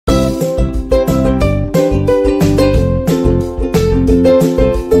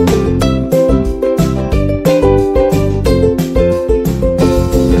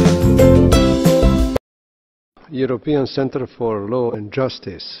European Center for Law and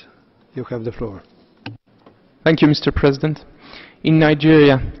Justice. You have the floor. Thank you, Mr. President. In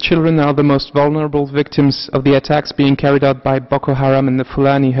Nigeria, children are the most vulnerable victims of the attacks being carried out by Boko Haram and the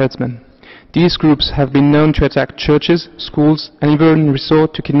Fulani herdsmen. These groups have been known to attack churches, schools, and even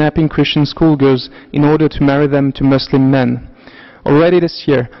resort to kidnapping Christian schoolgirls in order to marry them to Muslim men. Already this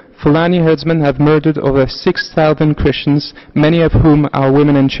year, Fulani herdsmen have murdered over 6,000 Christians, many of whom are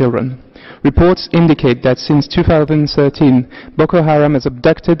women and children. Reports indicate that since 2013, Boko Haram has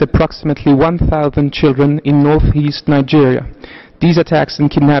abducted approximately 1,000 children in northeast Nigeria. These attacks and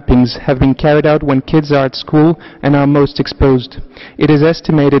kidnappings have been carried out when kids are at school and are most exposed. It is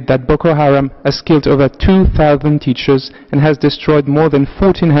estimated that Boko Haram has killed over 2,000 teachers and has destroyed more than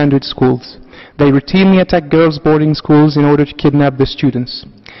 1,400 schools. They routinely attack girls' boarding schools in order to kidnap the students.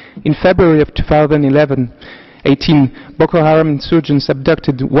 In February of 2018, Boko Haram insurgents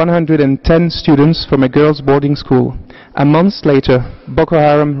abducted 110 students from a girls' boarding school. A month later, Boko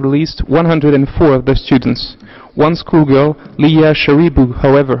Haram released 104 of the students. One schoolgirl, Leah Sharibu,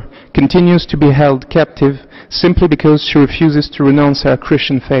 however, continues to be held captive simply because she refuses to renounce her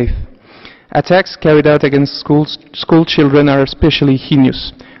Christian faith. Attacks carried out against school children are especially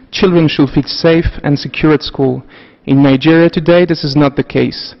heinous. Children should feel safe and secure at school. In Nigeria today, this is not the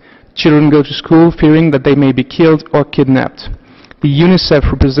case. Children go to school fearing that they may be killed or kidnapped. The UNICEF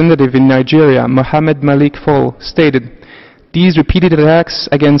representative in Nigeria, Mohammed Malik Fall, stated, "These repeated attacks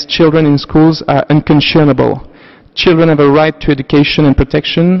against children in schools are unconscionable. Children have a right to education and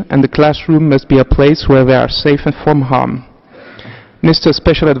protection, and the classroom must be a place where they are safe and from harm." Mr.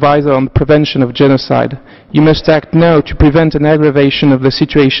 Special Advisor on the Prevention of Genocide, you must act now to prevent an aggravation of the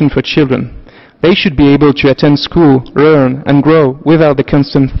situation for children. They should be able to attend school, learn, and grow without the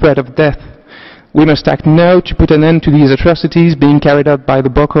constant threat of death. We must act now to put an end to these atrocities being carried out by the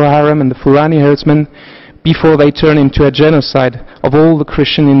Boko Haram and the Fulani herdsmen before they turn into a genocide of all the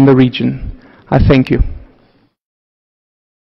Christians in the region. I thank you.